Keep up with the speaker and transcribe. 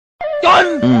น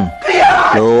เครียด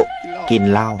รู้กิน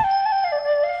เหล้า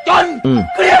จน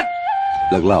เครียด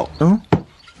เลิกเหล้า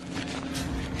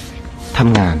ท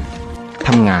ำงานท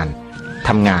ำงานท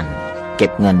ำงานเก็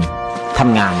บเงินท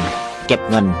ำงานเก็บ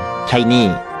เงินใช้หนี้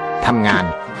ทำงาน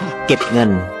เก็บเงิน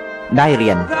ได้เรี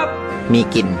ยนมี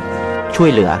กินช่ว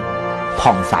ยเหลือผ่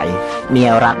องใสเมีย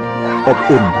รักอบ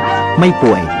อุ่นไม่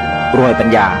ป่วยรวยปัญ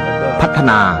ญาพัฒ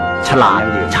นาฉลาด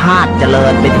ชาติเจริ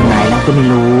ญไปถึงไหนแล้วก็ไม่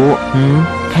รู้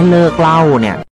แค่เลิกเหล้าเนี่ย